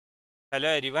Hello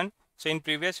everyone. So in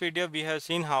previous video we have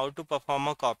seen how to perform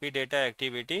a copy data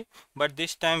activity, but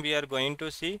this time we are going to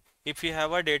see if you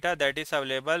have a data that is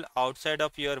available outside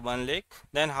of your one lake,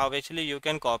 then how actually you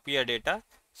can copy a data.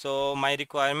 So my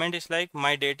requirement is like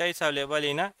my data is available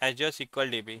in a Azure SQL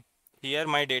DB. Here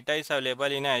my data is available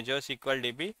in a Azure SQL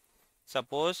DB.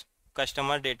 Suppose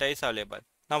customer data is available.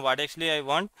 Now what actually I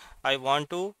want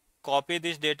to copy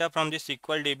this data from the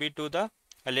SQL DB to the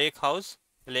Lakehouse.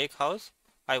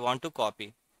 I want to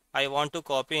copy. I want to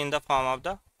copy in the form of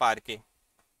the Parquet,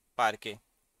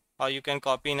 or you can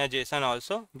copy in a JSON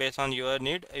also. Based on your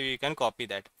need, you can copy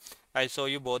that. I'll show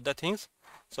you both the things.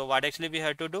 So what actually we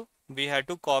have to do? We have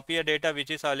to copy a data which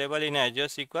is available in Azure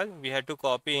SQL. We have to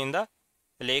copy in the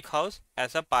Lakehouse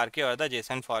as a Parquet or the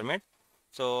JSON format.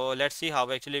 So let's see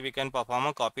how actually we can perform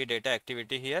a copy data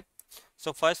activity here.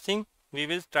 So first thing, we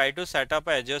will try to set up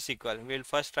a Azure SQL. We'll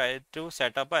first try to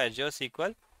set up a Azure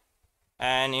SQL,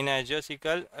 and in Azure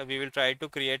SQL we will try to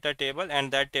create a table,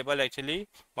 and that table actually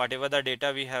whatever the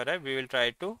data we have, right, we will try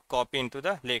to copy into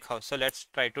the Lakehouse. So let's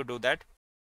try to do that.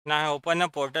 Now I open a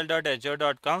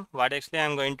portal.azure.com. What actually I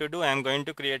am going to do, I am going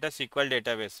to create a SQL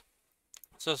database.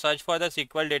 So search for the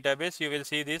SQL database, you will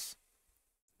see this.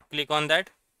 Click on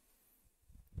that.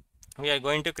 We are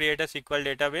going to create a SQL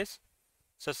database.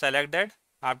 So select that.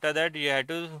 After that you have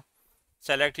to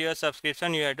select your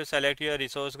subscription, you have to select your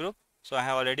resource group. So I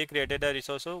have already created a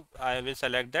resource group. I will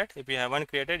select that. If you haven't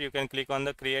created, you can click on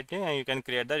the create new and you can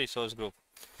create the resource group.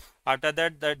 After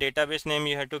that, the database name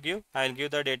you have to give. I will give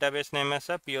the database name as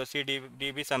a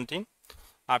POCDB something.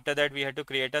 After that, we have to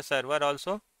create a server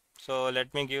also. So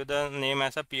let me give the name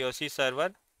as a POC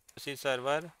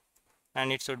server,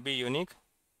 and it should be unique.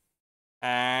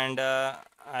 And I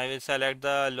will select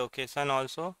the location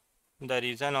also, the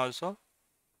region also.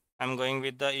 I'm going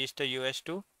with the East US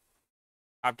 2.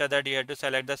 After that, you have to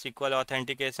select the SQL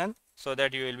authentication so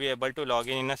that you will be able to log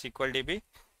in a SQL DB.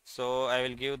 So I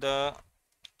will give the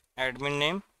admin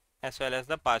name as well as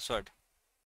the password.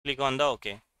 Click on the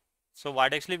OK. So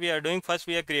what actually we are doing, first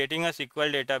we are creating a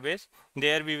SQL database.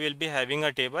 There we will be having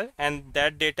a table, and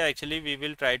that data actually we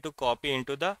will try to copy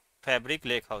into the Fabric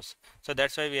Lakehouse. So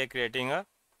that's why we are creating a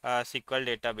SQL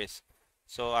database.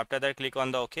 So after that, click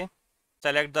on the OK.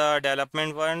 Select the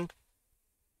development one,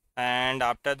 and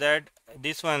after that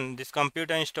this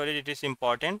computer and storage, it is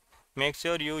important. Make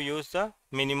sure you use the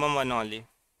minimum one only.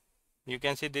 You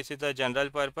can see this is the general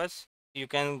purpose. You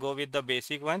can go with the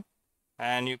basic one,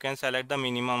 and you can select the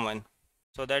minimum one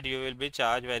so that you will be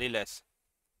charged very less.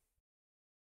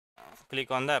 Click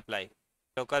on the apply.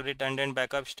 Local redundant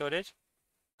backup storage.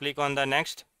 Click on the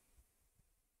next.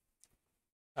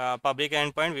 Public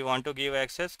endpoint, we want to give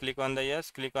access. Click on the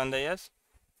yes. Click on the yes.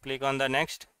 Click on the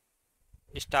next.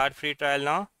 Start free trial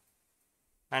now,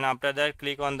 and after that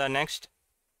click on the next.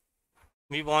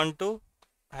 We want to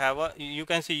have a, you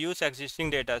can see use existing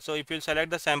data. So if you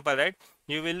select the sample, right,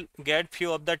 you will get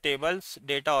few of the tables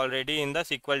data already in the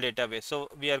SQL database. So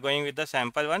we are going with the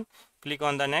sample one. Click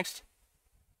on the next.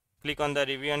 Click on the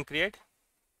review and create.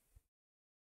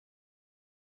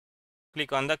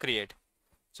 Click on the create.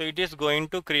 So it is going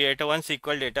to create one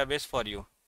SQL database for you.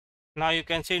 Now you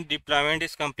can see deployment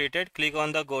is completed. Click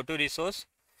on the go to resource.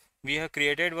 We have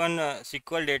created one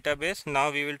SQL database.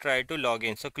 Now we will try to log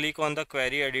in. So click on the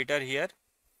query editor here.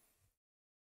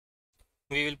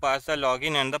 We will pass the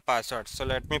login and the password. So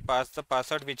let me pass the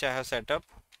password which I have set up.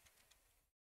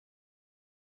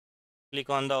 Click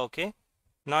on the OK.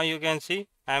 Now you can see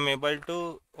I am able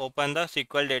to open the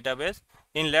SQL database.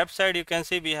 In left side you can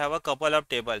see we have a couple of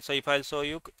tables. So if I'll show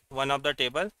you one of the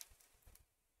table,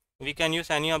 we can use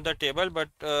any of the table, but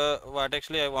what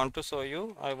actually I want to show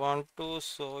you, I want to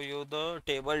show you the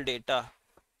table data.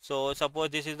 So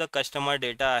suppose this is the customer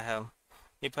data I have.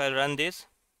 If I run this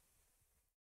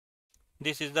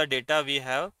is the data we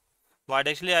have. What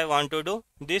actually I want to do,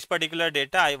 this particular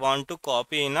data I want to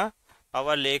copy in our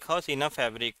Lakehouse in a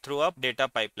Fabric through a data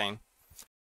pipeline.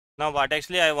 Now what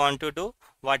actually I want to do,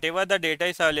 whatever the data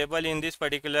is available in this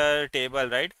particular table,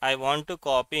 right, I want to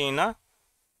copy in a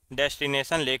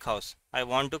destination Lakehouse. I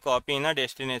want to copy in a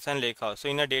destination Lakehouse. So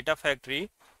in a data factory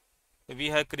we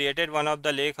have created one of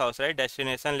the Lakehouse, right,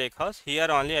 destination Lakehouse. Here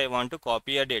only I want to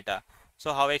copy a data.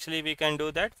 So how actually we can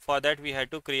do that? For that we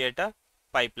have to create a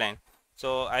pipeline.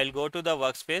 So I'll go to the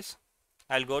workspace.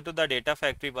 I'll go to the data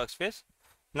factory workspace.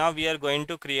 Now we are going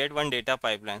to create one data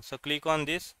pipeline. So click on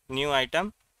this new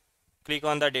item. Click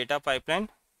on the data pipeline.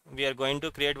 We are going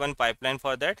to create one pipeline.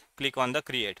 For that, click on the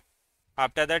create.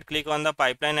 After that, click on the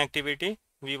pipeline activity.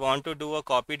 We want to do a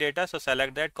copy data, so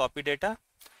select that copy data.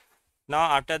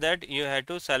 Now after that you have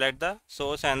to select the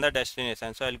source and the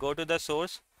destination. So I'll go to the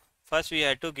source. first we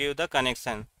have to give the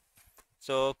connection.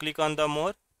 So click on the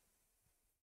more.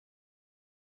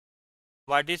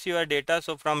 What is your data?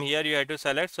 So from here you have to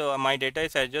select. So my data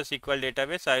is Azure SQL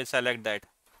database. I will select that.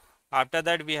 After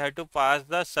that we have to pass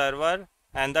the server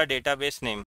and the database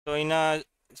name. So in a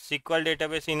SQL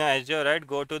database in a Azure, right,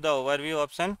 go to the overview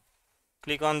option,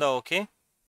 click on the OK.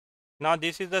 Now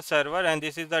this is the server and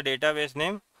this is the database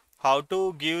name. How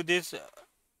to give this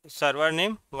server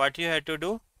name? What you have to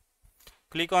do?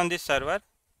 Click on this server,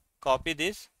 copy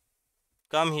this,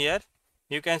 come here.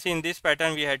 You can see in this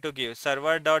pattern we have to give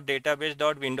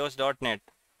server.database.windows.net.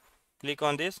 Click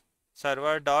on this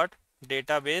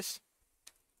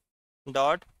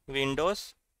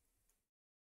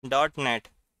server.database.windows.net.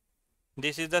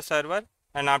 This is the server,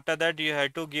 and after that you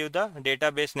have to give the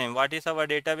database name. What is our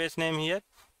database name here?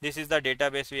 This is the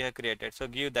database we have created. So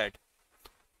give that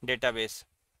database.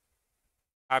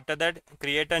 After that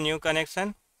create a new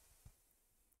connection.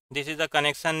 This is the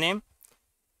connection name,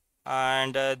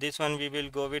 and this one we will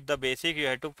go with the basic. You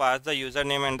have to pass the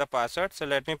username and the password. So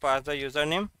let me pass the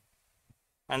username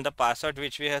and the password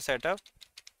which we have set up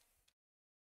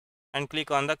and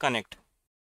click on the connect.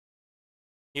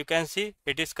 You can see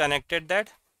it is connected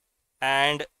that,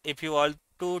 and if you want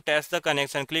to test the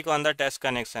connection, click on the test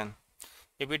connection.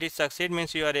 If it is succeed,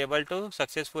 means you are able to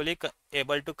successfully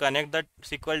connect the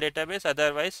SQL database.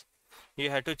 Otherwise you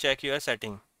have to check your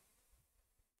setting.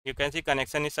 You can see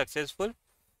connection is successful.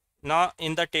 Now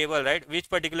in the table, right, which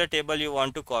particular table you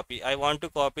want to copy? I want to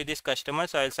copy this customer,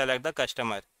 so I will select the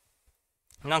customer.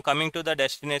 Now coming to the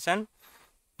destination,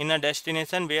 in a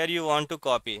destination where you want to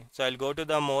copy, so I'll go to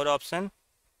the more option,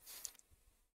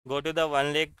 go to the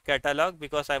one lake catalog,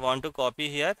 because I want to copy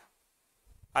here.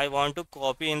 I want to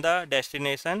copy in the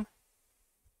destination.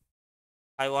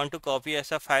 I want to copy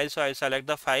as a file, so I'll select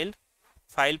the file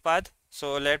path.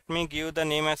 So let me give the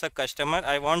name as a customer.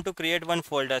 I want to create one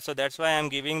folder, so that's why I'm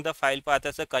giving the file path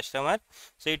as a customer.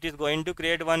 So it is going to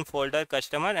create one folder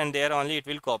customer, and there only it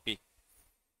will copy.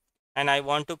 And I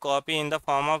want to copy in the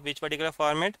form of which particular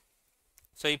format?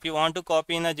 So if you want to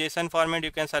copy in a JSON format,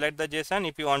 you can select the JSON.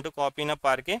 If you want to copy in a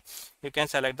Parquet, you can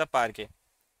select the Parquet.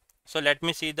 So let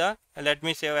me save as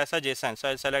a JSON. So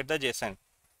I'll select the JSON.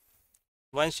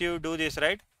 Once you do this,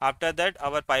 right, after that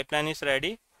our pipeline is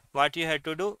ready. What you have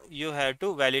to do? You have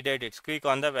to validate it. Click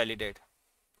on the validate.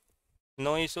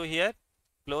 No issue here.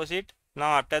 Close it.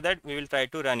 Now after that we will try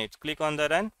to run it. Click on the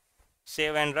run,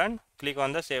 save and run. Click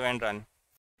on the save and run.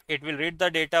 It will read the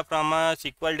data from a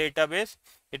SQL database.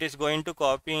 It is going to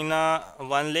copy in a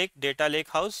data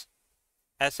lakehouse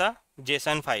as a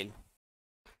JSON file.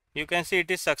 You can see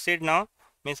it is succeed now,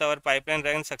 means our pipeline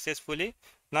ran successfully.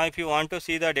 Now if you want to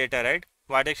see the data, right,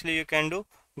 what actually you can do?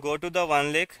 Go to the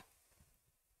one lake.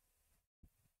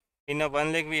 In a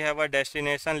one lake we have a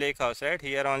destination lakehouse, right?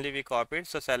 Here only we copied,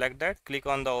 so select that, click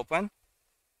on the open.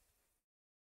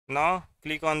 Now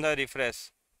click on the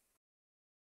refresh.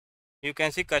 You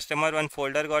can see customer one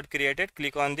folder got created.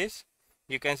 Click on this.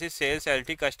 You can see sales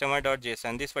lt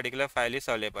customer.json. This particular file is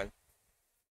available.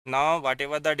 Now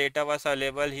whatever the data was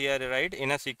available here, right,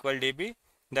 in a SQL DB,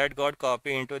 that got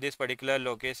copied into this particular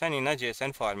location in a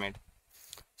JSON format.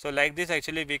 So like this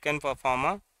actually we can perform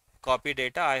a copy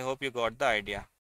data. I hope you got the idea.